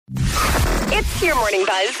It's your Morning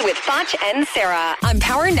Buzz with Foch and Sarah on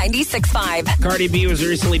Power 96.5. Cardi B was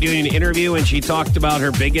recently doing an interview and she talked about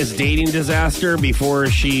her biggest dating disaster before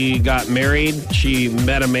she got married. She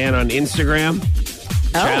met a man on Instagram.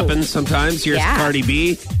 Which happens sometimes. Here's Cardi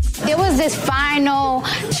B. There was this final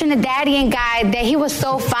Trinidadian guy that he was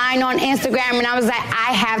so fine on Instagram, and I was like,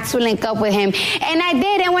 I have to link up with him. And I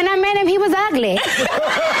did, and when I met him, he was ugly. You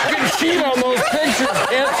can cheat on those pictures,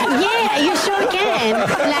 can't you? Yeah, you sure can.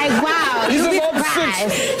 Like, wow. He's you'd be about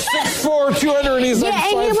surprised. 6'4", 200, and he's like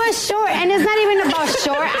and he was short, and it's not even about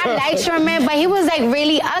short. I like short men, but he was like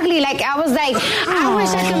really ugly. Like I was like, I wish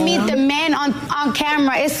I could meet the man on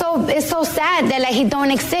camera. It's so sad that like he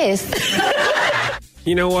don't exist.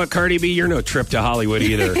 You know what, Cardi B? You're no trip to Hollywood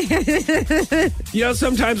either. You know,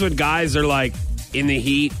 sometimes when guys are like in the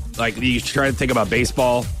heat, like you try to think about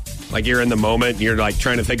baseball, like you're in the moment, you're like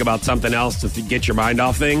trying to think about something else to get your mind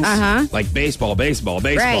off things. Like baseball,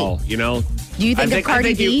 Right. you know? Do you think of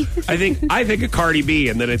Cardi B? I think of Cardi B,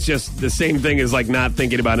 and then it's just the same thing as like not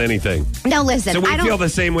thinking about anything. No, listen. So we feel the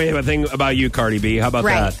same way about you, Cardi B. How about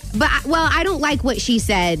that? But, I don't like what she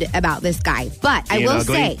said about this guy. But I will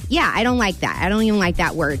say, I don't like that. I don't even like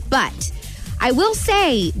that word. But I will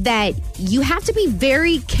say that you have to be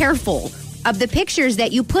very careful of the pictures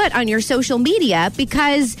that you put on your social media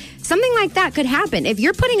because something like that could happen. If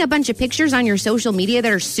you're putting a bunch of pictures on your social media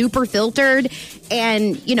that are super filtered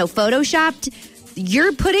and, photoshopped,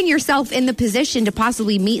 you're putting yourself in the position to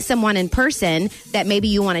possibly meet someone in person that maybe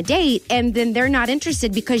you want to date, and then they're not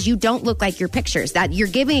interested because you don't look like your pictures. That you're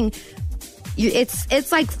giving,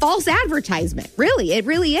 it's like false advertisement. Really, it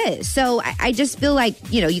really is. So I just feel like,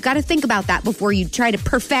 you got to think about that before you try to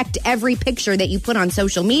perfect every picture that you put on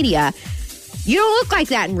social media. You don't look like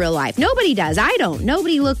that in real life. Nobody does. I don't.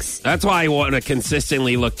 Nobody looks. That's why I want to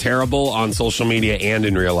consistently look terrible on social media and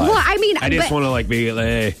in real life. Well, I mean, I just want to be like,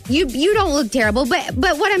 hey. You don't look terrible, but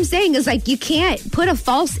what I'm saying is like you can't put a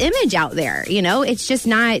false image out there. It's just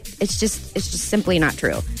not. It's just simply not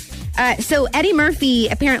true. So Eddie Murphy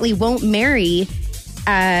apparently won't marry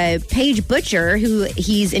Paige Butcher, who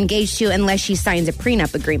he's engaged to, unless she signs a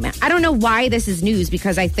prenup agreement. I don't know why this is news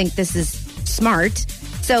because I think this is smart.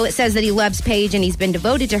 So it says that he loves Paige and he's been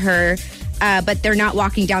devoted to her, but they're not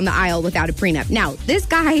walking down the aisle without a prenup. Now, this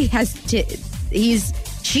guy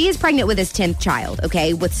she is pregnant with his 10th child,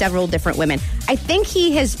 okay, with several different women. I think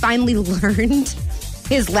he has finally learned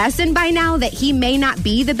his lesson by now that he may not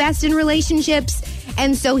be the best in relationships,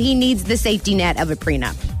 and so he needs the safety net of a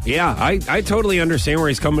prenup. Yeah, I totally understand where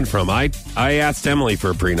he's coming from. I asked Emily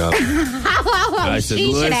for a prenup. I said,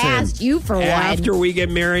 she should have asked you for one. After we get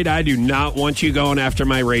married, I do not want you going after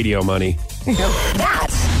my radio money. That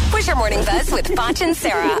was your Morning Buzz with Foch and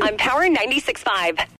Sarah on Power 96.5.